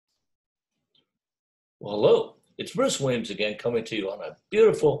Well, hello, it's Bruce Williams again coming to you on a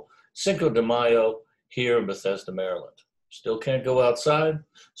beautiful Cinco de Mayo here in Bethesda, Maryland. Still can't go outside,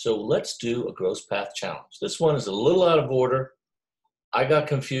 so let's do a Gross Path Challenge. This one is a little out of order. I got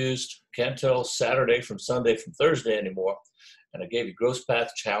confused, can't tell Saturday from Sunday from Thursday anymore, and I gave you Gross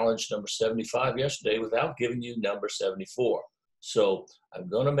Path Challenge number 75 yesterday without giving you number 74. So I'm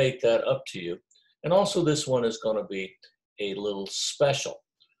going to make that up to you. And also this one is going to be a little special.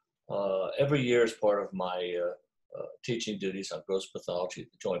 Every year as part of my teaching duties on gross pathology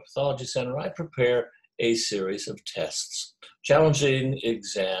at the Joint Pathology Center, I prepare a series of tests, challenging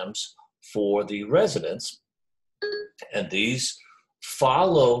exams for the residents, and these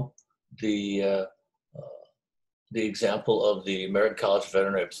follow the example of the American College of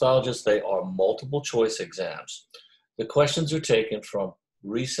Veterinary Pathologists. They are multiple choice exams. The questions are taken from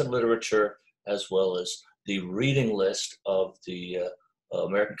recent literature as well as the reading list of the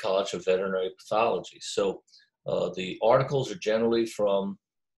American College of Veterinary Pathology. So the articles are generally from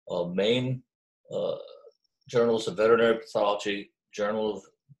main journals of veterinary pathology, Journal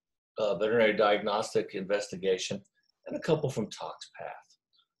of Veterinary Diagnostic Investigation, and a couple from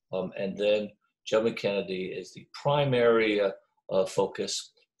ToxPath. And then Joe Kennedy is the primary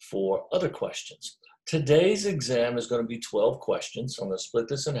focus for other questions. Today's exam is going to be 12 questions. I'm going to split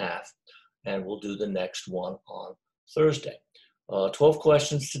this in half, and we'll do the next one on Thursday. 12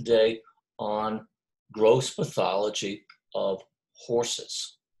 questions today on gross pathology of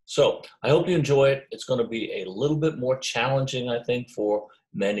horses. So I hope you enjoy it. It's going to be a little bit more challenging, I think, for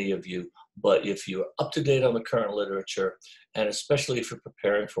many of you. But if you're up to date on the current literature, and especially if you're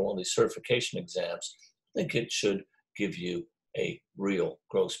preparing for one of these certification exams, I think it should give you a real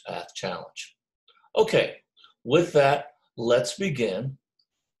gross path challenge. Okay, with that, let's begin.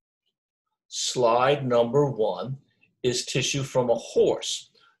 Slide number 1 is tissue from a horse.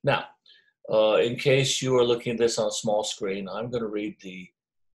 Now, in case you are looking at this on a small screen, I'm going to read the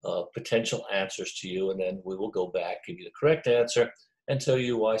potential answers to you, and then we will go back, give you the correct answer, and tell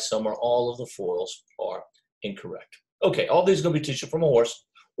you why some or all of the foils are incorrect. Okay, all these are going to be tissue from a horse,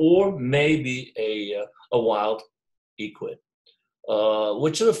 or maybe a wild equine.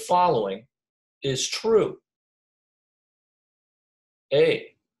 Which of the following is true? A,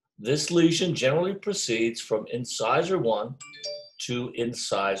 this lesion generally proceeds from incisor 1 to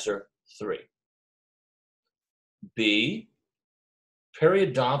incisor 3. B,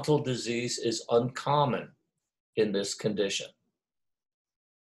 periodontal disease is uncommon in this condition.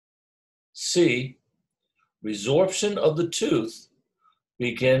 C, resorption of the tooth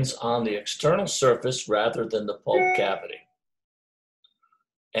begins on the external surface rather than the pulp cavity.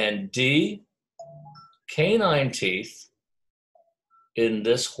 And D, canine teeth in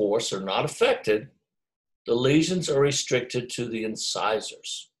this horse are not affected. The lesions are restricted to the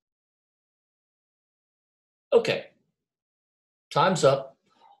incisors. Okay, time's up.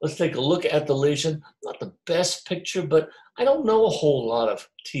 Let's take a look at the lesion. Not the best picture, but I don't know a whole lot of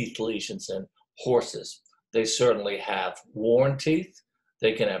teeth lesions in horses. They certainly have worn teeth.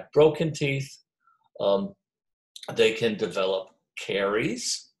 They can have broken teeth. They can develop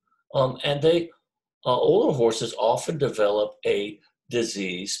caries. And older horses often develop a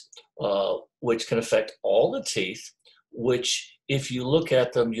disease which can affect all the teeth, which if you look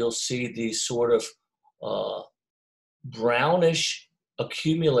at them, you'll see these sort of brownish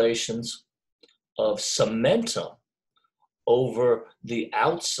accumulations of cementum over the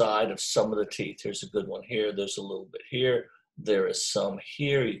outside of some of the teeth. Here's a good one here. There's a little bit here. There is some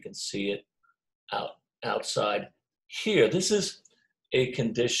here. You can see it outside here. This is a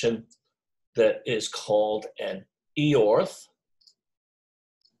condition that is called an eorth,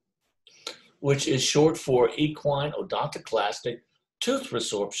 which is short for equine odontoclastic tooth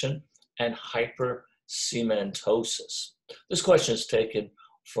resorption and hypercementosis. This question is taken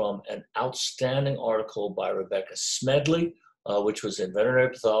from an outstanding article by Rebecca Smedley, which was in Veterinary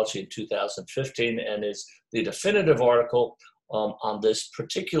Pathology in 2015, and is the definitive article on this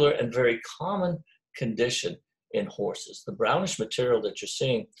particular and very common condition in horses. The brownish material that you're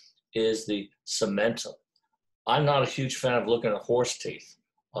seeing is the cementum. I'm not a huge fan of looking at horse teeth,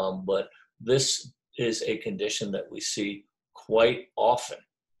 but this is a condition that we see quite often.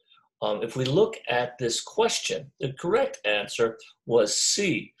 If we look at this question, the correct answer was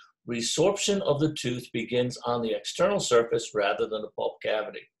C. Resorption of the tooth begins on the external surface rather than the pulp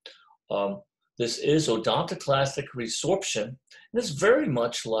cavity. This is odontoclastic resorption, and it's very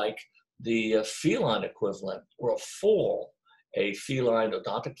much like the feline equivalent, or a foal, a feline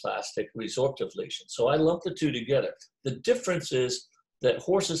odontoclastic resorptive lesion. So I lump the two together. The difference is that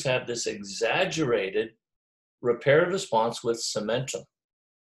horses have this exaggerated reparative response with cementum.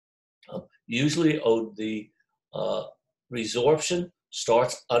 Usually the resorption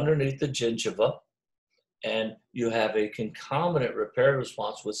starts underneath the gingiva, and you have a concomitant repair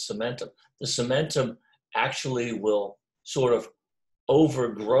response with cementum. The cementum actually will sort of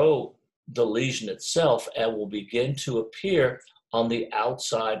overgrow the lesion itself and will begin to appear on the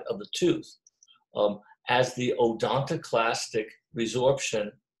outside of the tooth. As the odontoclastic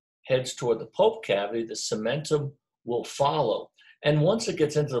resorption heads toward the pulp cavity, the cementum will follow. And once it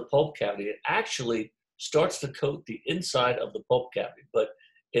gets into the pulp cavity, it actually starts to coat the inside of the pulp cavity, but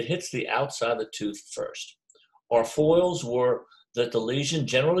it hits the outside of the tooth first. Our foils were that the lesion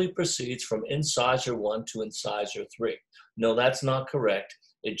generally proceeds from incisor 1 to incisor 3. No, that's not correct.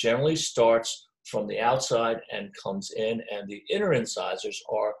 It generally starts from the outside and comes in, and the inner incisors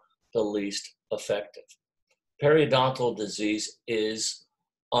are the least effective. Periodontal disease is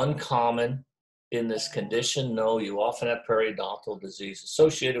uncommon in this condition. No, you often have periodontal disease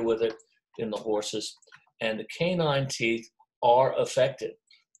associated with it in the horses, and the canine teeth are affected.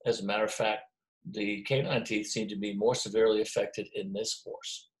 As a matter of fact, the canine teeth seem to be more severely affected in this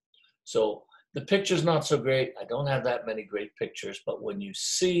horse. So the picture's not so great. I don't have that many great pictures, but when you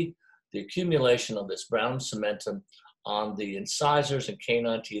see the accumulation of this brown cementum on the incisors and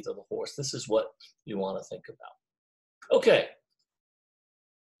canine teeth of the horse, this is what you want to think about. Okay.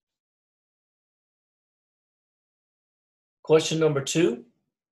 Question number 2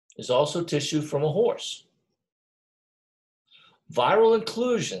 is also tissue from a horse. Viral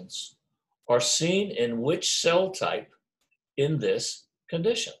inclusions are seen in which cell type in this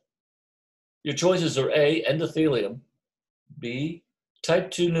condition? Your choices are A, endothelium, B,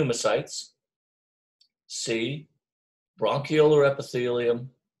 type 2 pneumocytes, C, bronchiolar epithelium,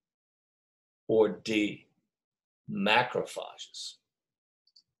 or D, macrophages.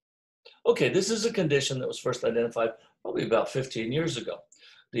 Okay, this is a condition that was first identified probably about 15 years ago.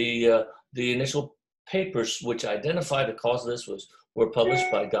 The initial papers which identified the cause of this were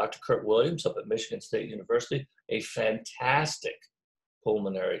published by Dr. Kurt Williams up at Michigan State University, a fantastic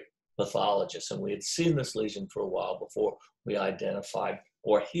pulmonary pathologist. And we had seen this lesion for a while before we identified,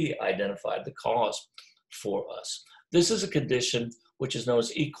 or he identified, the cause for us. This is a condition which is known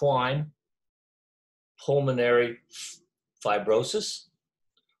as equine pulmonary fibrosis.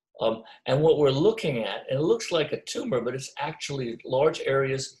 And what we're looking at, and it looks like a tumor, but it's actually large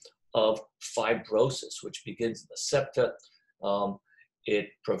areas of fibrosis, which begins in the septa. It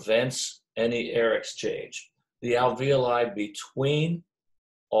prevents any air exchange. The alveoli between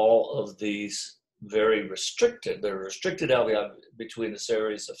all of these very restricted, they're restricted alveoli between the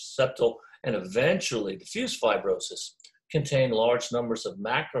series of septal and eventually diffuse fibrosis contain large numbers of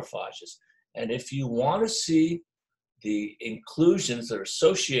macrophages. And if you want to see the inclusions that are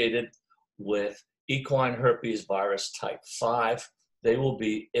associated with equine herpes virus type 5, they will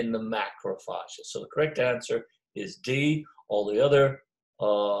be in the macrophages. So the correct answer is D. All the other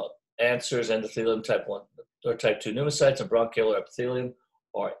answers, endothelium type 1 or type 2 pneumocytes and bronchiolar epithelium,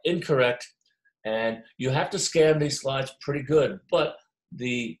 are incorrect. And you have to scan these slides pretty good. But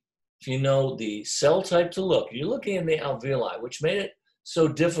if you know the cell type to look, you're looking in the alveoli, which made it so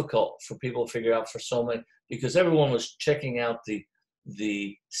difficult for people to figure out for so many, because everyone was checking out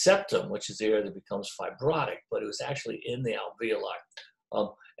the septum, which is the area that becomes fibrotic, but it was actually in the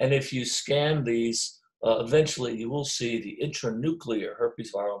alveoli. And if you scan these, eventually you will see the intranuclear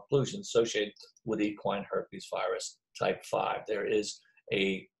herpes viral inclusion associated with equine herpes virus type 5. There is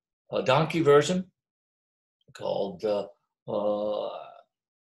a donkey version called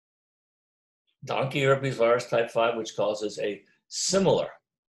donkey herpes virus type 5, which causes a similar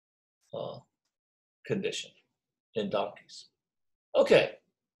condition in donkeys. Okay,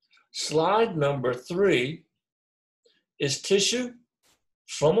 slide number 3 is tissue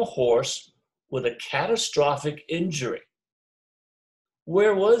from a horse with a catastrophic injury.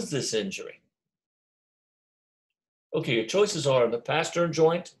 Where was this injury? Okay, your choices are in the pastern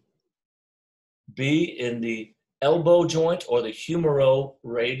joint, B, in the elbow joint or the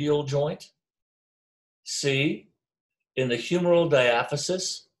humeroradial joint, C, in the humeral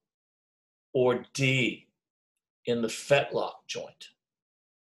diaphysis, or D, in the fetlock joint.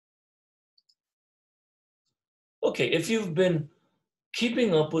 Okay, if you've been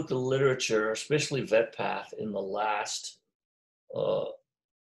keeping up with the literature, especially VetPath, in the last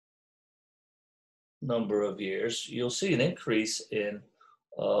number of years, you'll see an increase in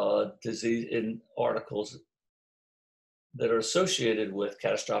disease in articles that are associated with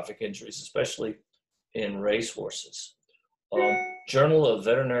catastrophic injuries, especially in racehorses. Journal of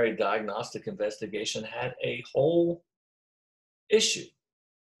Veterinary Diagnostic Investigation had a whole issue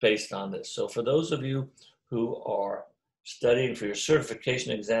based on this. So for those of you who are studying for your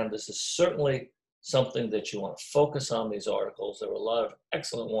certification exam, this is certainly something that you want to focus on, these articles. There were a lot of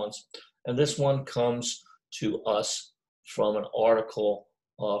excellent ones. And this one comes to us from an article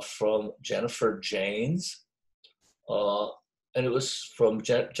from Jennifer Janes. And it was from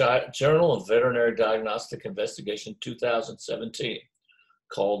Journal of Veterinary Diagnostic Investigation 2017,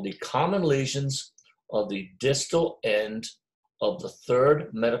 called The Common Lesions of the Distal End of the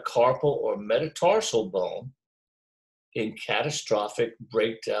Third Metacarpal or Metatarsal Bone in Catastrophic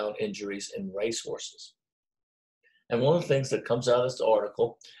Breakdown Injuries in Racehorses. And one of the things that comes out of this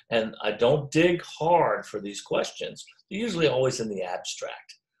article, and I don't dig hard for these questions, they're usually always in the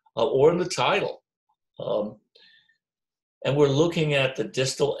abstract or in the title. And we're looking at the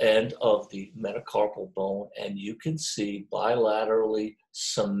distal end of the metacarpal bone, and you can see bilaterally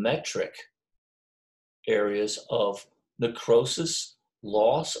symmetric areas of necrosis,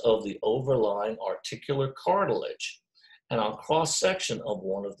 loss of the overlying articular cartilage. And on cross-section of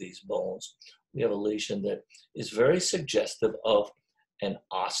one of these bones, we have a lesion that is very suggestive of an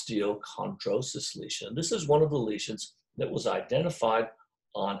osteochondrosis lesion. And this is one of the lesions that was identified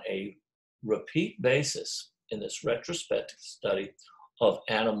on a repeat basis in this retrospective study of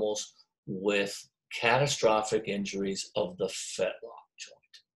animals with catastrophic injuries of the fetlock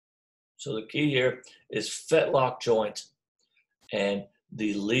joint. So the key here is fetlock joint, and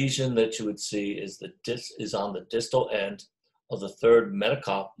the lesion that you would see is on the distal end of the third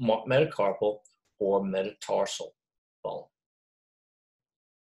metacarpal or metatarsal bone.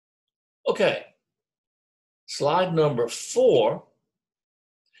 Okay, slide number 4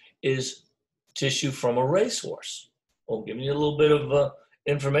 is tissue from a racehorse. I'll give you a little bit of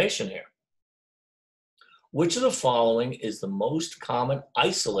information here. Which of the following is the most common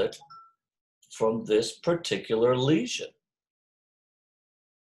isolate from this particular lesion?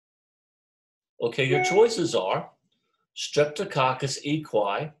 Okay, your choices are Streptococcus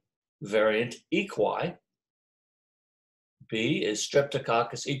equi, variant equi. B is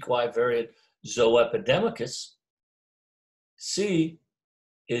Streptococcus equi, variant zoepidemicus. C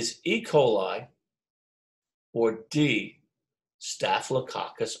is E. coli, or D,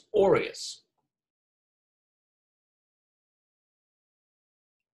 Staphylococcus aureus.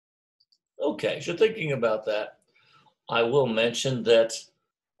 Okay, so thinking about that, I will mention that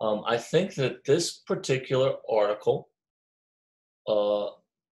I think that this particular article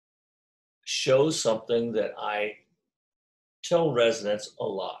shows something that I tell residents a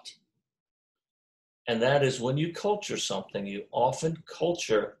lot. And that is when you culture something, you often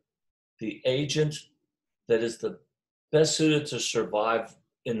culture the agent that is the best suited to survive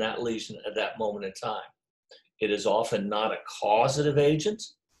in that lesion at that moment in time. It is often not a causative agent.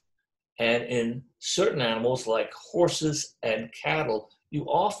 And in certain animals like horses and cattle, you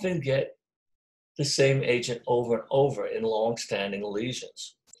often get the same agent over and over in long-standing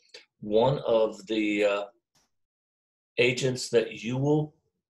lesions. One of the agents that you will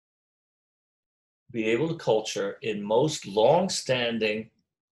be able to culture in most long-standing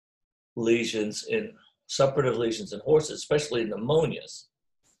lesions, in suppurative lesions in horses, especially pneumonias,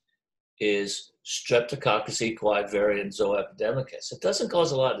 is Streptococcus equi variant zoepidemicus. It doesn't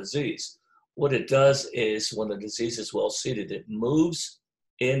cause a lot of disease. What it does is when the disease is well seated, it moves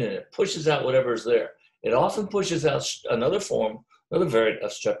in and it pushes out whatever is there. It often pushes out another variant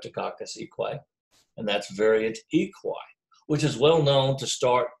of Streptococcus equi, and that's variant equi, which is well known to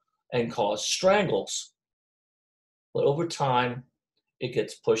start and cause strangles. But over time, it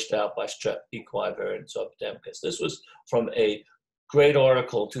gets pushed out by Strep equi variant zoepidemicus. This was from a great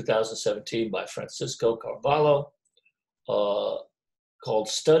article, 2017, by Francisco Carvalho, called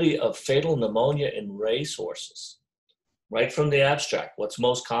Study of Fatal Pneumonia in Racehorses. Right from the abstract, what's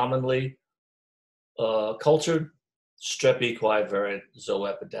most commonly cultured? Strep equi variant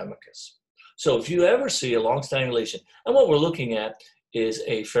zoepidemicus. So if you ever see a long-standing lesion, and what we're looking at is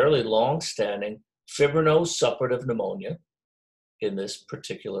a fairly long-standing fibrinose suppurative pneumonia in this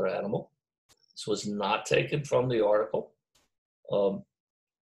particular animal. This was not taken from the article,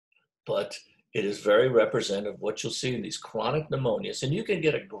 but it is very representative of what you'll see in these chronic pneumonias. And you can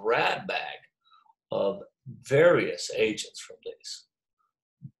get a grab bag of various agents from these.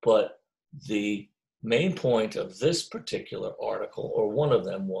 But the main point of this particular article, or one of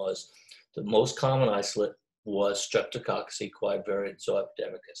them, was the most common isolate was Streptococcus equi variant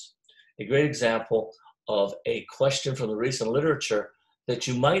zoepidemicus. A great example of a question from the recent literature that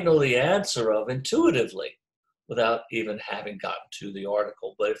you might know the answer of intuitively without even having gotten to the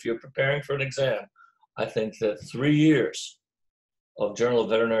article. But if you're preparing for an exam, I think that 3 years of Journal of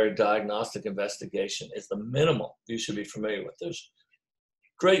Veterinary Diagnostic Investigation is the minimum you should be familiar with. There's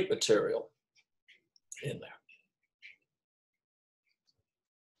great material in there.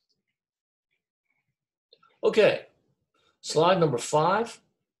 Okay, slide number 5.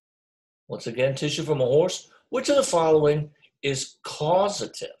 Once again, tissue from a horse. Which of the following is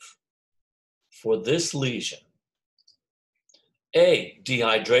causative for this lesion? A,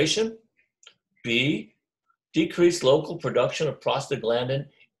 dehydration. B, decreased local production of prostaglandin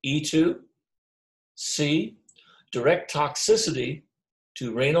E2. C, direct toxicity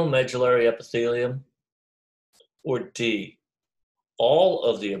to renal medullary epithelium. Or D, all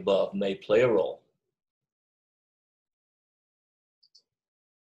of the above may play a role.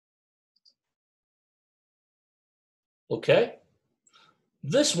 Okay,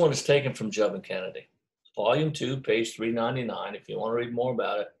 this one is taken from Jubb and Kennedy, volume 2, page 399. If you want to read more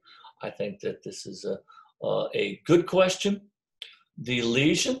about it, I think that this is a good question. The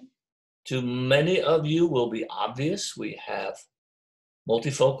lesion, to many of you, will be obvious. We have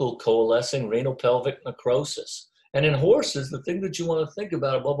multifocal coalescing renal pelvic necrosis. And in horses, the thing that you want to think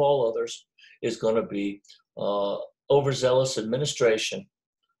about above all others is going to be overzealous administration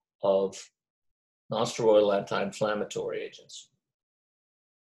of nonsteroidal anti-inflammatory agents.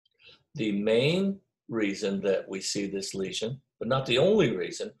 The main reason that we see this lesion, but not the only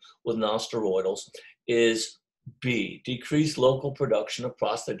reason with nonsteroidals, is B, decreased local production of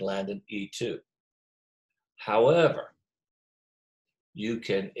prostaglandin E2. However, you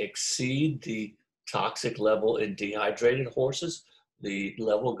can exceed the toxic level in dehydrated horses. The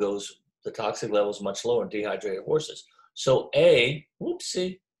toxic level is much lower in dehydrated horses. So A,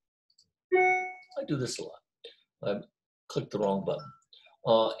 whoopsie, I do this a lot. I clicked the wrong button.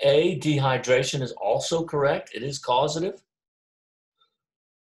 A, dehydration is also correct. It is causative.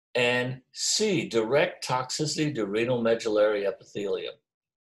 And C, direct toxicity to renal medullary epithelium.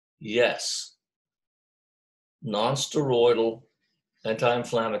 Yes, nonsteroidal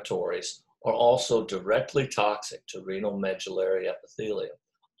anti-inflammatories are also directly toxic to renal medullary epithelium,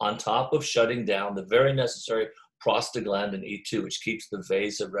 on top of shutting down the very necessary prostaglandin E2, which keeps the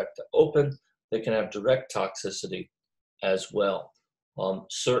vasa recta open. They can have direct toxicity as well.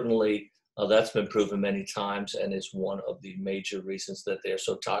 Certainly, that's been proven many times and is one of the major reasons that they are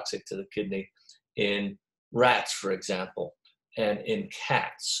so toxic to the kidney in rats, for example, and in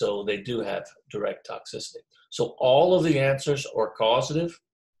cats. So they do have direct toxicity. So all of the answers are causative.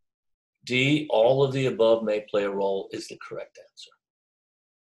 D, all of the above may play a role, is the correct answer.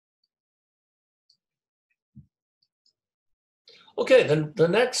 Okay, then the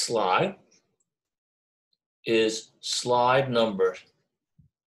next slide is slide number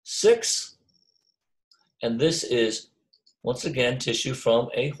 6. And this is, once again, tissue from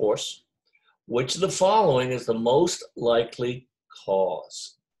a horse. Which of the following is the most likely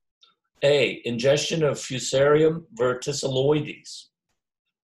cause? A, ingestion of Fusarium verticilloides.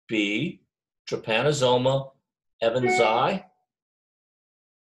 B, Trypanosoma evansii.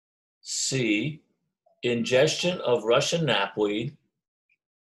 C, ingestion of Russian knapweed.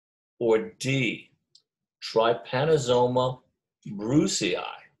 Or D, Trypanosoma brucei.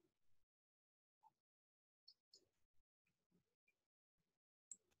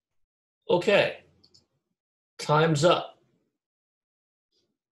 Okay, time's up.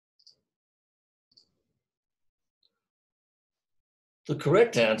 The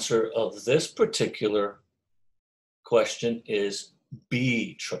correct answer of this particular question is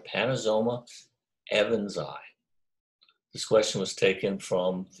B, Trypanosoma evansii. This question was taken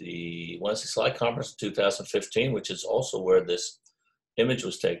from the Wednesday Slide Conference 2015, which is also where this image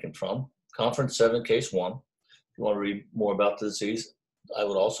was taken from. Conference 7, Case 1. If you want to read more about the disease, I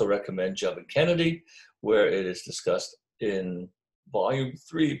would also recommend Jubb and Kennedy, where it is discussed in volume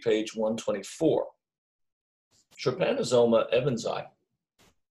 3, page 124. Trypanosoma evansii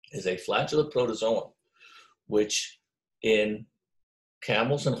is a flagellate protozoan, which in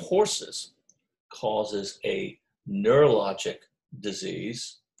camels and horses causes a neurologic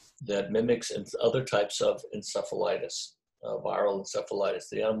disease that mimics other types of encephalitis, viral encephalitis.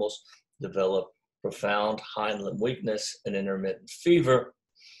 The animals develop profound hind limb weakness and intermittent fever,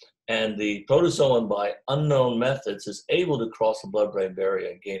 and the protozoan, by unknown methods, is able to cross the blood-brain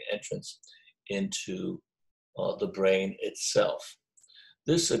barrier and gain entrance into the brain itself.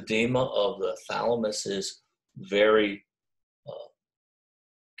 This edema of the thalamus is very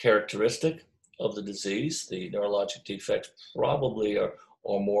characteristic of the disease. The neurologic defects probably are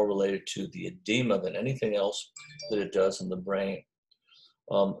more related to the edema than anything else that it does in the brain.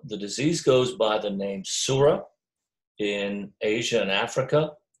 The disease goes by the name Sura in Asia and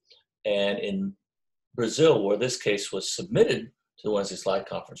Africa, and in Brazil, where this case was submitted to the Wednesday Slide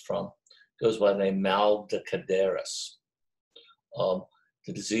Conference from, goes by the name mal de Cadeiras.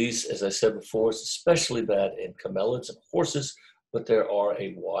 The disease, as I said before, is especially bad in camelids and horses, but there are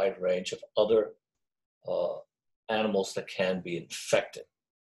a wide range of other animals that can be infected.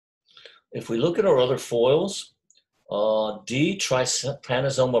 If we look at our other foils, D,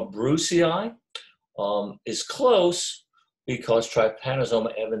 Trypanosoma brucei, is close because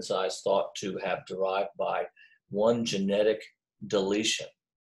Trypanosoma evansi is thought to have derived by one genetic deletion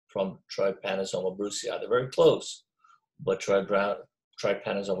from Trypanosoma brucei. They're very close, but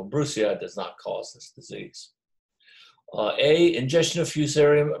Trypanosoma brucei does not cause this disease. A, ingestion of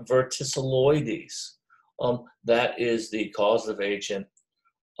Fusarium verticilloides. That is the causative agent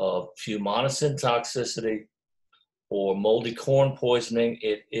of fumonisin toxicity or moldy corn poisoning.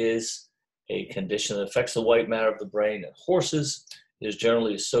 It is a condition that affects the white matter of the brain in horses. It is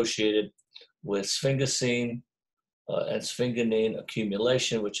generally associated with sphingosine and sphingonine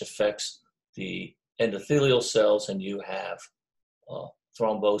accumulation, which affects the endothelial cells, and you have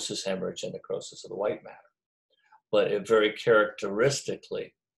thrombosis, hemorrhage, and necrosis of the white matter. But it very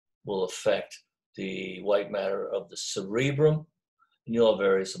characteristically will affect the white matter of the cerebrum, and you'll have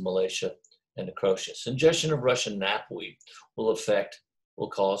areas of malacia and necrosis. Ingestion of Russian knapweed will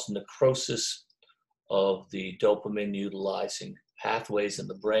cause necrosis of the dopamine utilizing pathways in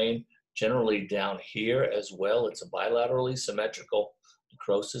the brain, generally down here as well. It's a bilaterally symmetrical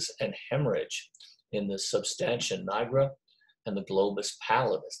necrosis and hemorrhage in the substantia nigra and the globus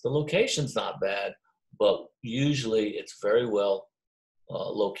pallidus. The location's not bad, but usually it's very well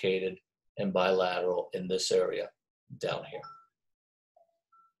located and bilateral in this area down here.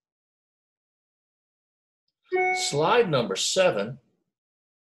 Slide number 7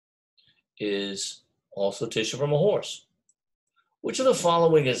 is also tissue from a horse. Which of the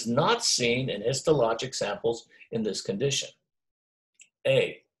following is not seen in histologic samples in this condition?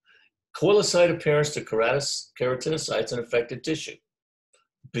 A, coilocyte appearance to keratinocytes in affected tissue.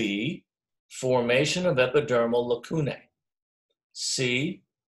 B, formation of epidermal lacunae. C,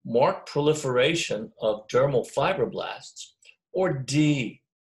 marked proliferation of dermal fibroblasts. Or D,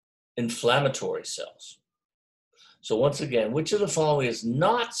 inflammatory cells. So once again, which of the following is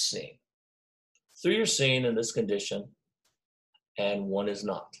not seen? 3 are seen in this condition, and 1 is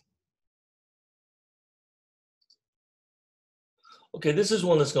not. Okay, this is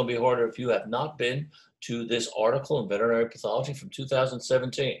one that's going to be harder if you have not been to this article in Veterinary Pathology from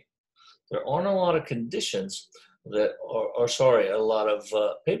 2017. There aren't a lot of conditions that a lot of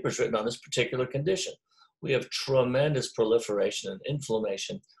papers written on this particular condition. We have tremendous proliferation and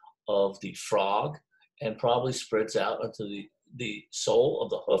inflammation of the frog, and probably spreads out into the sole of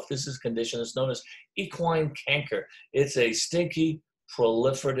the hoof. This is a condition that's known as equine canker. It's a stinky,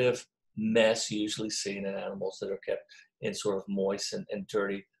 proliferative mess usually seen in animals that are kept in sort of moist and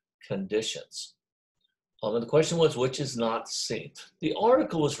dirty conditions. And the question was, which is not seen? The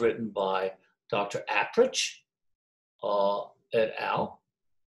article was written by Dr. Aprich et al.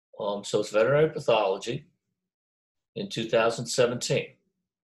 So it's Veterinary Pathology in 2017.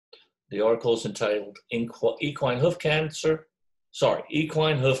 The article is entitled Equine Hoof Canker,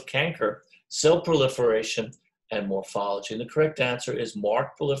 Cell Proliferation and Morphology. And the correct answer is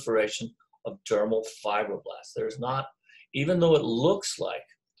marked proliferation of dermal fibroblasts. There's not, even though it looks like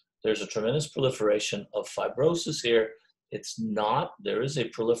there's a tremendous proliferation of fibrosis here, it's not. There is a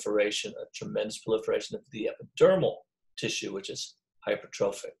tremendous proliferation of the epidermal tissue, which is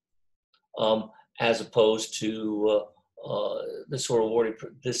hypertrophic, as opposed to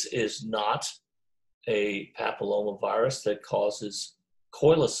this is not a papillomavirus that causes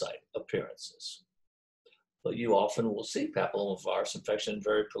coilocyte appearances, but you often will see papillomavirus infection in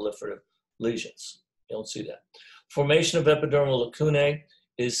very proliferative lesions. You don't see that. Formation of epidermal lacunae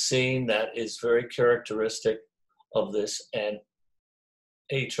is seen. That is very characteristic of this, and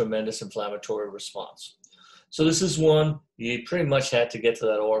a tremendous inflammatory response. So this is one you pretty much had to get to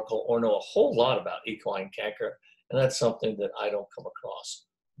that article or know a whole lot about equine canker. And that's something that I don't come across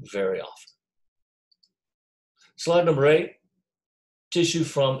very often. Slide number 8, tissue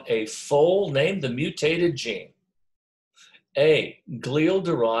from a foal. Name the mutated gene. A,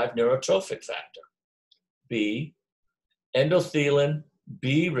 glial-derived neurotrophic factor. B, endothelin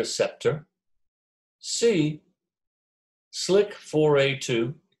B receptor. C,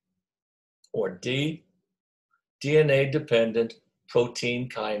 SLIC4A2. Or D, DNA-dependent protein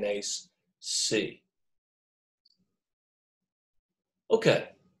kinase C. Okay,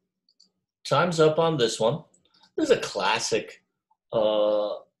 time's up on this one. This is a classic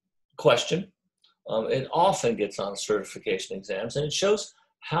question. It often gets on certification exams, and it shows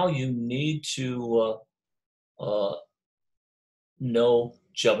how you need to know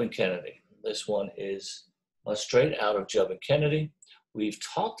Jubb and Kennedy. This one is straight out of Jubb and Kennedy. We've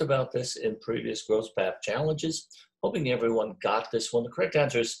talked about this in previous growth path challenges, hoping everyone got this one. The correct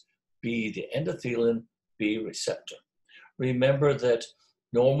answer is B, the endothelin B receptor. Remember that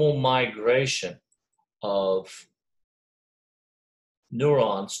normal migration of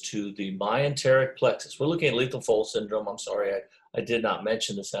neurons to the myenteric plexus. We're looking at lethal foal syndrome. I'm sorry, I did not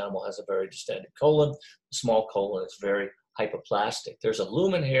mention this animal has a very distended colon. The small colon is very hypoplastic. There's a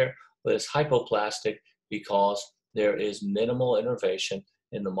lumen here, but it's hypoplastic because there is minimal innervation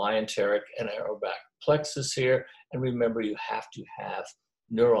in the myenteric and aerobac plexus here. And remember, you have to have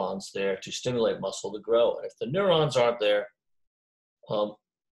neurons there to stimulate muscle to grow. And if the neurons aren't there,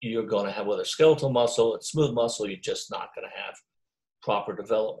 you're going to have, whether skeletal muscle and smooth muscle, you're just not going to have proper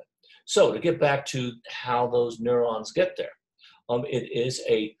development. So to get back to how those neurons get there, it is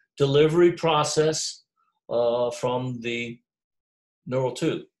a delivery process from the neural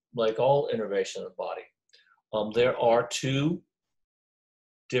tube, like all innervation in the body. There are two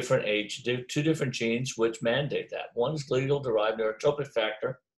different genes which mandate that. One is glial-derived neurotrophic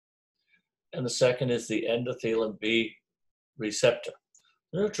factor, and the second is the endothelin B receptor.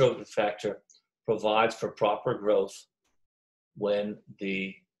 The neurotrophic factor provides for proper growth when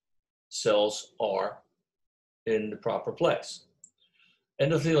the cells are in the proper place.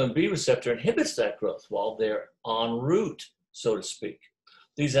 Endothelin B receptor inhibits that growth while they're en route, so to speak.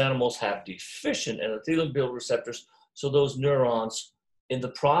 These animals have deficient endothelin B receptors, so those neurons, in the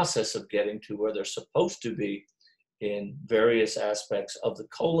process of getting to where they're supposed to be in various aspects of the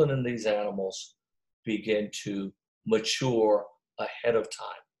colon in these animals, begin to mature ahead of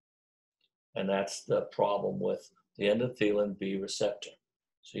time. And that's the problem with the endothelin B receptor.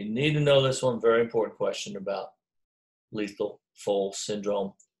 So you need to know this one, very important question about lethal foal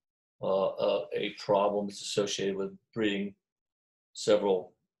syndrome, a problem that's associated with breeding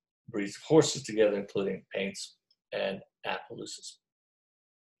several breeds of horses together, including Paints and Appaloosas.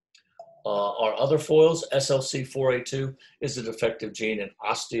 Our other foils, SLC4A2 is a defective gene in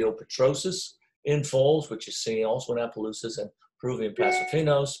osteopetrosis in foals, which is seen also in Appaloosas and Peruvian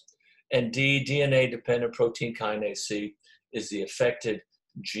Pasafinos. And D, DNA-dependent protein kinase C, is the affected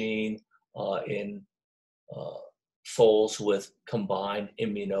gene in foals with combined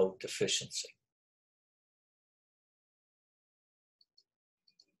immunodeficiency.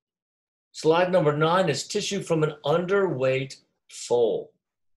 Slide number 9 is tissue from an underweight foal.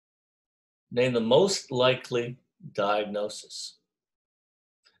 Name the most likely diagnosis.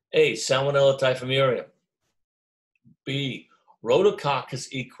 A, Salmonella typhimurium. B, Rhodococcus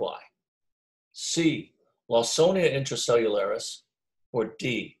equi. C, Lawsonia intracellularis. Or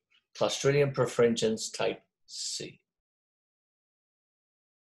D, Clostridium perfringens type C.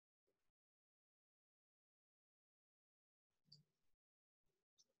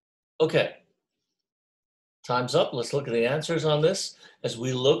 Okay, time's up. Let's look at the answers on this. As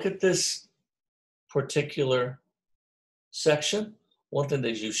we look at this particular section, one thing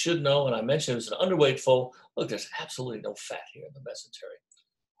that you should know, and I mentioned it was an underweight foal. Look, there's absolutely no fat here in the mesentery.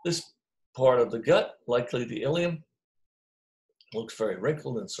 This part of the gut, likely the ileum, looks very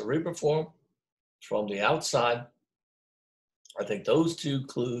wrinkled and cerebriform from the outside. I think those two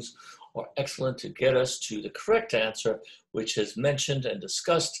clues are excellent to get us to the correct answer, which is mentioned and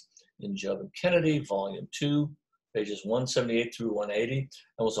discussed in Jubb and Kennedy, Volume 2, pages 178 through 180, and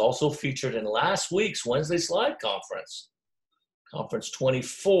was also featured in last week's Wednesday Slide Conference, Conference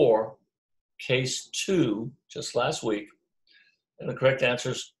 24, Case 2, just last week. And the correct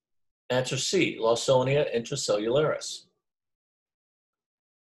answer is answer C, Lawsonia intracellularis.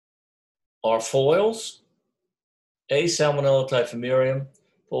 Our foils, A, Salmonella typhimurium.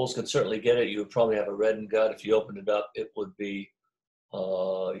 Foals can certainly get it. You would probably have a reddened gut. If you opened it up, it would be,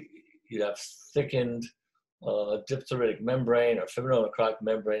 you'd have thickened diphtheritic membrane or fibrinonecrotic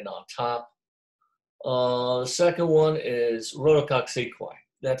membrane on top. The second one is Rhodococcus equi.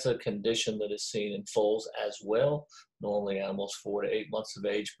 That's a condition that is seen in foals as well, normally animals 4 to 8 months of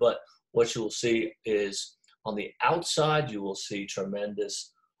age. But what you will see is on the outside, you will see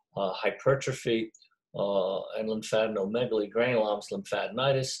tremendous hypertrophy and lymphadenomegaly, granulomatous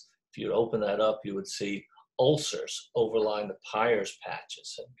lymphadenitis. If you open that up, you would see ulcers overlying the Peyer's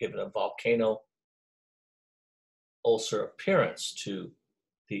patches and give it a volcano ulcer appearance to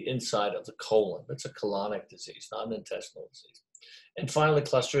the inside of the colon. It's a colonic disease, not an intestinal disease. And finally,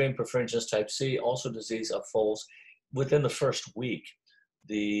 Clostridium perfringens type C, also disease of foals within the first week.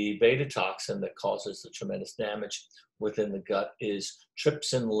 The beta toxin that causes the tremendous damage within the gut is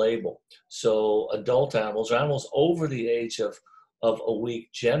trypsin labile. So adult animals, or animals over the age of a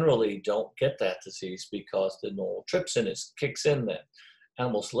week, generally don't get that disease because the normal trypsin kicks in then.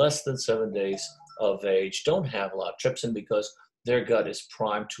 Animals less than 7 days of age don't have a lot of trypsin because their gut is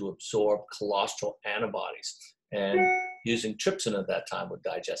primed to absorb colostral antibodies. And using trypsin at that time would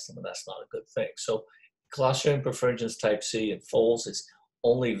digest them, and that's not a good thing. So Clostridium perfringens type C in foals is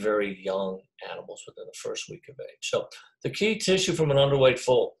only very young animals within the first week of age. So the key tissue from an underweight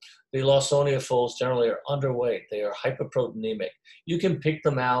foal, the Lawsonia foals generally are underweight. They are hyperproteinemic. You can pick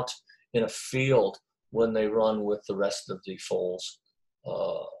them out in a field when they run with the rest of the foals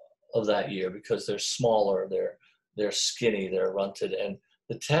of that year because they're smaller, they're skinny, they're runted. And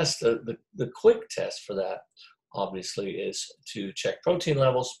the test, the quick test for that, obviously, is to check protein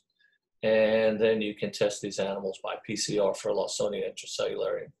levels. And then you can test these animals by PCR for Lawsonia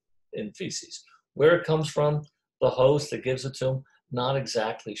intracellular in feces. Where it comes from, the host that gives it to them, not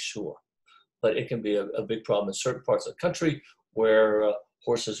exactly sure. But it can be a big problem in certain parts of the country where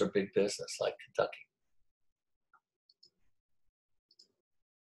horses are big business, like Kentucky.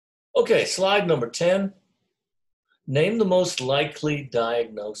 Okay, slide number 10. Name the most likely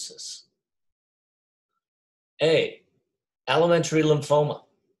diagnosis. A, alimentary lymphoma.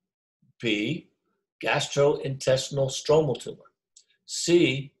 B, gastrointestinal stromal tumor.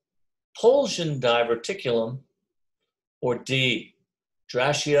 C, Pulsion diverticulum. Or D,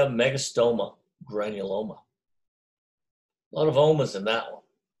 Drachea megastoma granuloma. A lot of omas in that one.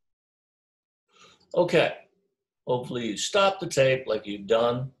 Okay, hopefully you stopped the tape like you've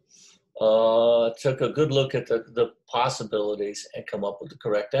done, took a good look at the possibilities and come up with the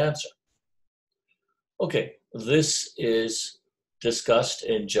correct answer. Okay, this is discussed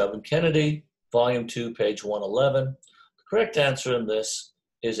in Jubb and Kennedy, Volume 2, page 111. The correct answer in this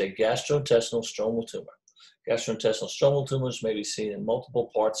is a gastrointestinal stromal tumor. Gastrointestinal stromal tumors may be seen in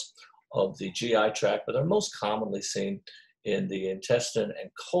multiple parts of the GI tract, but are most commonly seen in the intestine and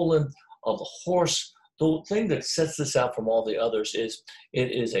colon of the horse. The thing that sets this out from all the others is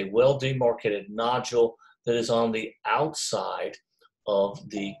it is a well-demarcated nodule that is on the outside of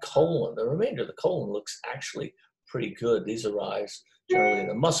the colon. The remainder of the colon looks actually pretty good. These arise generally in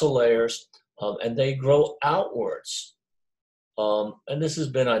the muscle layers, and they grow outwards. And this has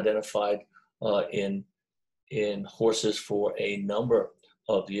been identified in horses for a number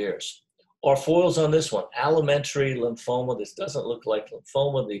of years. Our foils on this one, alimentary lymphoma. This doesn't look like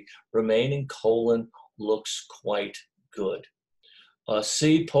lymphoma. The remaining colon looks quite good.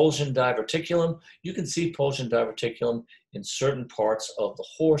 C, Pulsion diverticulum. You can see Pulsion diverticulum in certain parts of the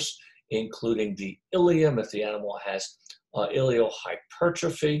horse, including the ilium, if the animal has ileal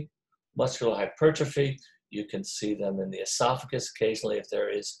hypertrophy, muscular hypertrophy. You can see them in the esophagus occasionally if there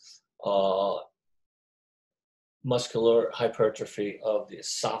is muscular hypertrophy of the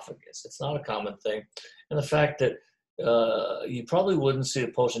esophagus. It's not a common thing. And the fact that you probably wouldn't see a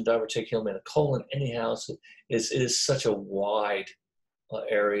Pulsion diverticulum in a colon anyhow, so it is such a wide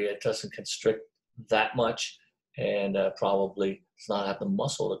area. It doesn't constrict that much, and probably does not have the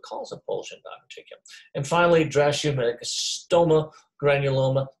muscle that cause a Pulsion diverticulum. And finally, Drachea megastoma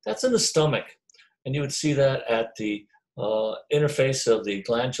granuloma. That's in the stomach, and you would see that at the interface of the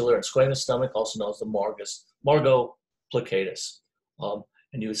glandular and squamous stomach, also known as the margo plicatus.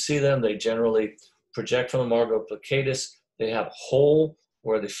 And you would see them, they generally project from the margo plicatus. They have a hole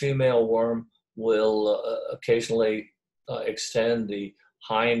where the female worm will occasionally extend the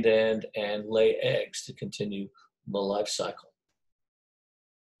hind end and lay eggs to continue the life cycle.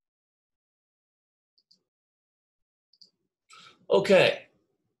 Okay,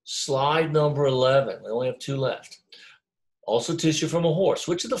 slide number 11. We only have 2 left. Also tissue from a horse.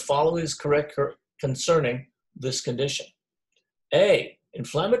 Which of the following is correct concerning this condition? A,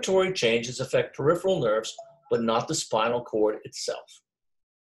 inflammatory changes affect peripheral nerves, but not the spinal cord itself.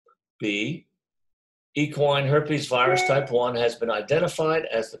 B, equine herpes virus type 1 has been identified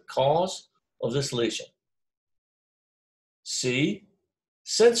as the cause of this lesion. C,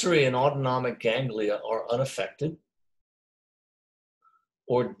 sensory and autonomic ganglia are unaffected.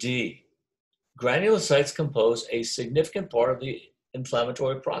 Or D, granulocytes compose a significant part of the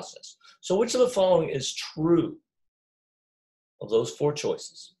inflammatory process. So which of the following is true of those 4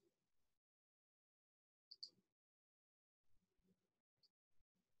 choices?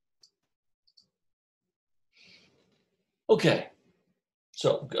 Okay,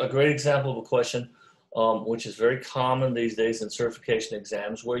 so a great example of a question which is very common these days in certification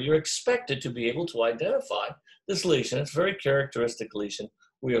exams, where you're expected to be able to identify this lesion. It's a very characteristic lesion.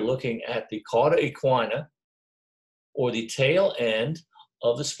 We are looking at the cauda equina, or the tail end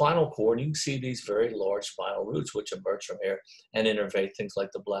of the spinal cord. You can see these very large spinal roots which emerge from here and innervate things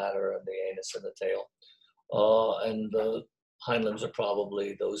like the bladder and the anus and the tail. And the hind limbs are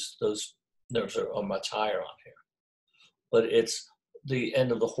probably, those nerves are much higher on here. But it's the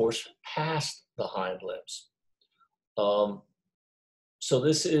end of the horse past the hind limbs. So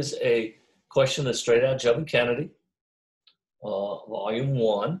this is a question that's straight out Jubb and Kennedy. volume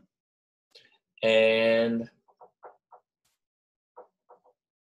 1. And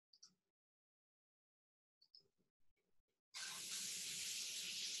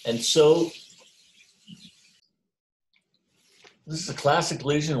so this is a classic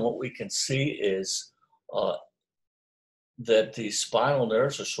lesion. What we can see is that the spinal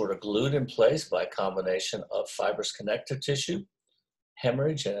nerves are sort of glued in place by a combination of fibrous connective tissue,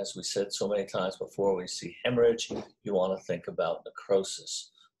 hemorrhage, and as we said so many times before, when you see hemorrhage, you want to think about necrosis.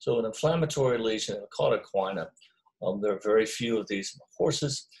 So an inflammatory lesion in the cauda equina, there are very few of these in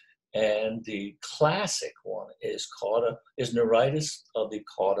horses, and the classic one is neuritis of the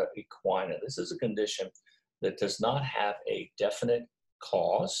cauda equina. This is a condition that does not have a definite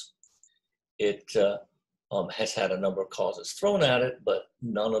cause. It has had a number of causes thrown at it, but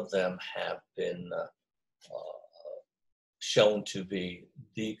none of them have been shown to be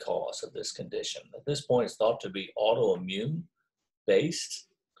the cause of this condition. At this point, it's thought to be autoimmune based.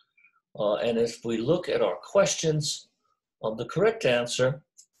 And if we look at our questions, the correct answer,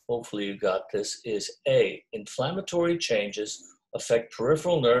 hopefully you got this, is A, inflammatory changes affect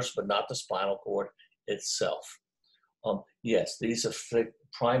peripheral nerves, but not the spinal cord itself. Yes, these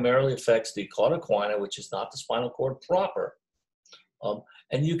primarily affects the cauda equina, which is not the spinal cord proper.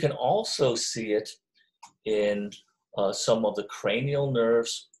 And you can also see it in some of the cranial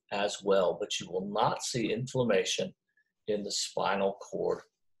nerves as well, but you will not see inflammation in the spinal cord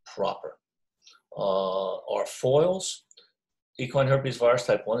proper. Our foils, equine herpes virus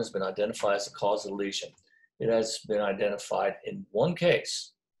type 1 has been identified as the cause of the lesion. It has been identified in one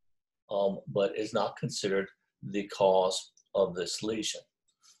case, but is not considered the cause of this lesion.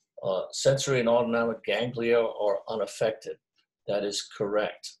 Sensory and autonomic ganglia are unaffected. That is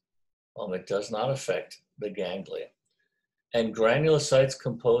correct. It does not affect the ganglia. And granulocytes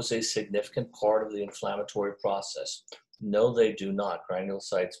compose a significant part of the inflammatory process. No, they do not.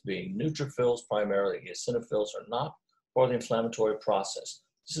 Granulocytes being neutrophils, primarily eosinophils, are not part of the inflammatory process.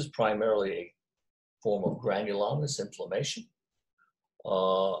 This is primarily a form of granulomatous inflammation.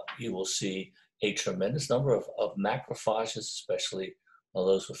 You will see a tremendous number of macrophages, especially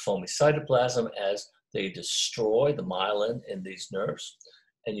those with foamy cytoplasm, as they destroy the myelin in these nerves.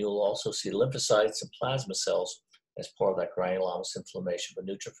 And you'll also see lymphocytes and plasma cells as part of that granulomatous inflammation, but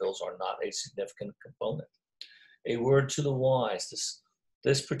neutrophils are not a significant component. A word to the wise,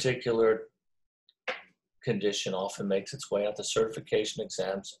 this particular condition often makes its way onto certification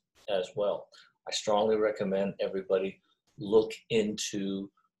exams as well. I strongly recommend everybody look into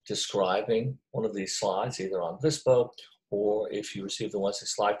describing one of these slides, either on VISPO, or if you receive the Wednesday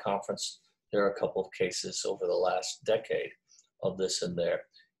slide conference, there are a couple of cases over the last decade of this in there.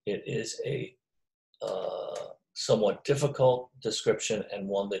 It is a somewhat difficult description, and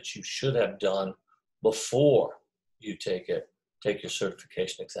one that you should have done before you take your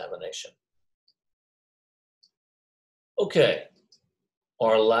certification examination. Okay,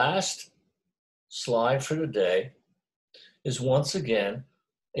 our last slide for today is once again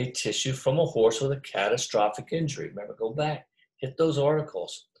a tissue from a horse with a catastrophic injury. Remember, go back, hit those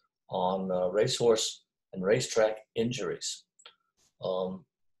articles on racehorse and racetrack injuries.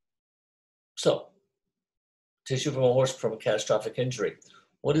 So, tissue from a horse from a catastrophic injury.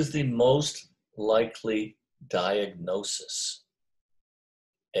 What is the most likely diagnosis?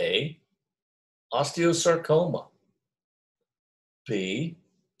 A, osteosarcoma. B,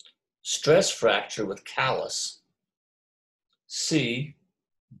 stress fracture with callus. C,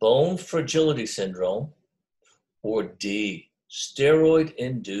 bone fragility syndrome. Or D,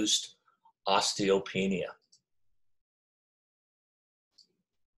 steroid-induced osteopenia.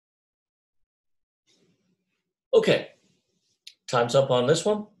 Okay, time's up on this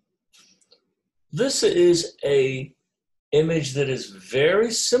one. This is an image that is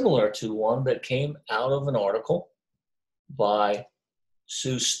very similar to one that came out of an article by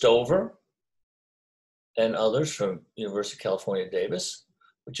Sue Stover and others from University of California, Davis,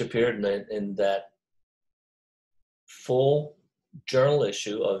 which appeared in that full journal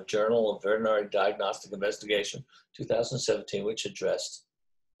issue of Journal of Veterinary Diagnostic Investigation, 2017, which addressed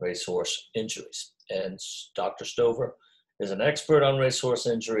racehorse injuries. And Dr. Stover is an expert on racehorse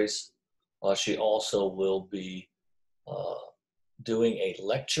injuries. She also will be doing a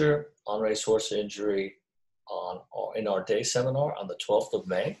lecture on racehorse injury in our day seminar on the 12th of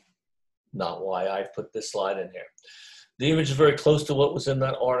May. Not why I put this slide in here. The image is very close to what was in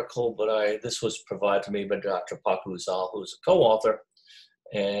that article, but this was provided to me by Dr. Paku Uzal, who is a co-author,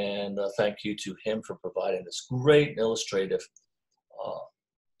 and thank you to him for providing this great illustrative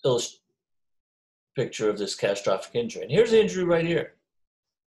picture of this catastrophic injury. And here's the injury right here.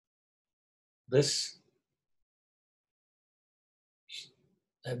 This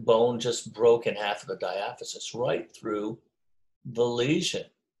that bone just broke in half of the diaphysis right through the lesion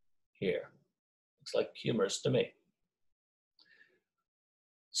here. Looks like humorous to me.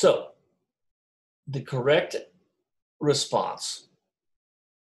 So the correct response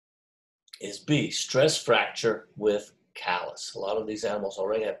is B, stress fracture with callus. A lot of these animals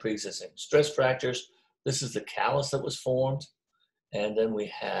already have pre-existing stress fractures. This is the callus that was formed. And then we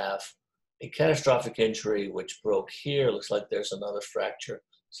have a catastrophic injury which broke here. Looks like there's another fracture,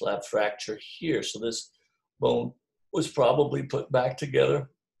 slab fracture here. So this bone was probably put back together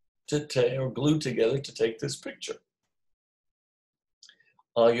or glued together to take this picture.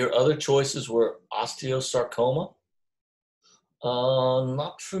 Your other choices were osteosarcoma.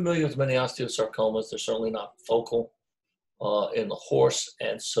 Not familiar with many osteosarcomas. They're certainly not focal in the horse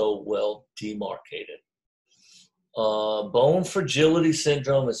and so well demarcated. Bone fragility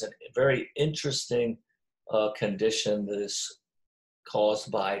syndrome is a very interesting condition that is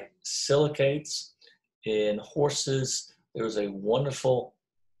caused by silicates. In horses, there was a wonderful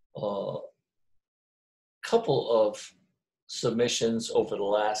couple of submissions over the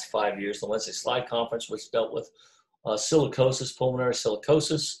last 5 years. The Wednesday Slide Conference, which dealt with silicosis, pulmonary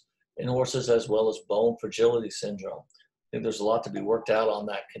silicosis in horses, as well as bone fragility syndrome. I think there's a lot to be worked out on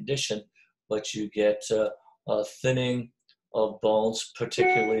that condition, but you get thinning of bones,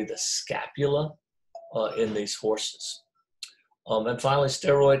 particularly the scapula in these horses. And finally,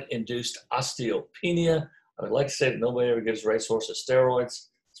 steroid-induced osteopenia. I would like to say that nobody ever gives racehorses steroids.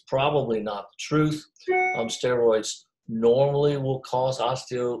 It's probably not the truth. Steroids normally will cause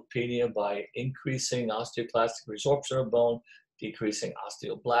osteopenia by increasing osteoclastic resorption of bone, decreasing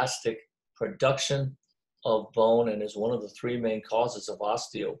osteoblastic production of bone, and is one of the three main causes of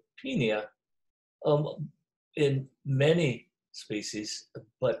osteopenia in many species,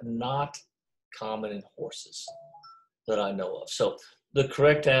 but not common in horses that I know of. So the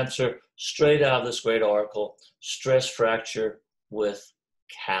correct answer, straight out of this great article, stress fracture with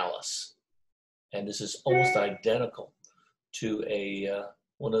callus. And this is almost identical to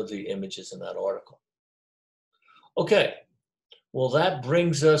one of the images in that article. Okay, well, that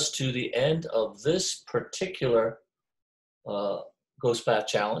brings us to the end of this particular Ghost Path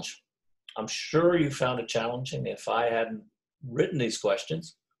Challenge. I'm sure you found it challenging. If I hadn't written these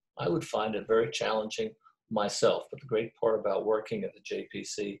questions, I would find it very challenging myself. But the great part about working at the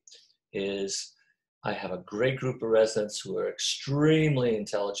JPC is I have a great group of residents who are extremely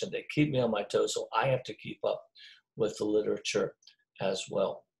intelligent. They keep me on my toes, so I have to keep up with the literature as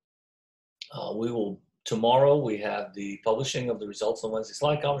well. Tomorrow we have the publishing of the results of the Wednesday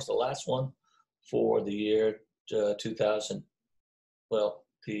Slide Conference, the last one for the year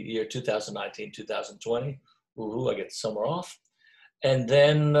 2019, 2020. Ooh, I get the summer off. And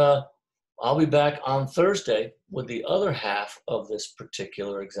then I'll be back on Thursday with the other half of this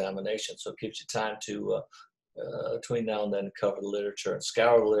particular examination. So it gives you time to, between now and then, cover the literature and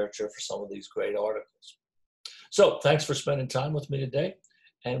scour the literature for some of these great articles. So thanks for spending time with me today,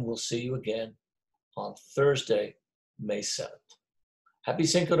 and we'll see you again on Thursday, May 7th. Happy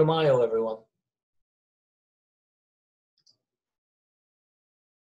Cinco de Mayo, everyone.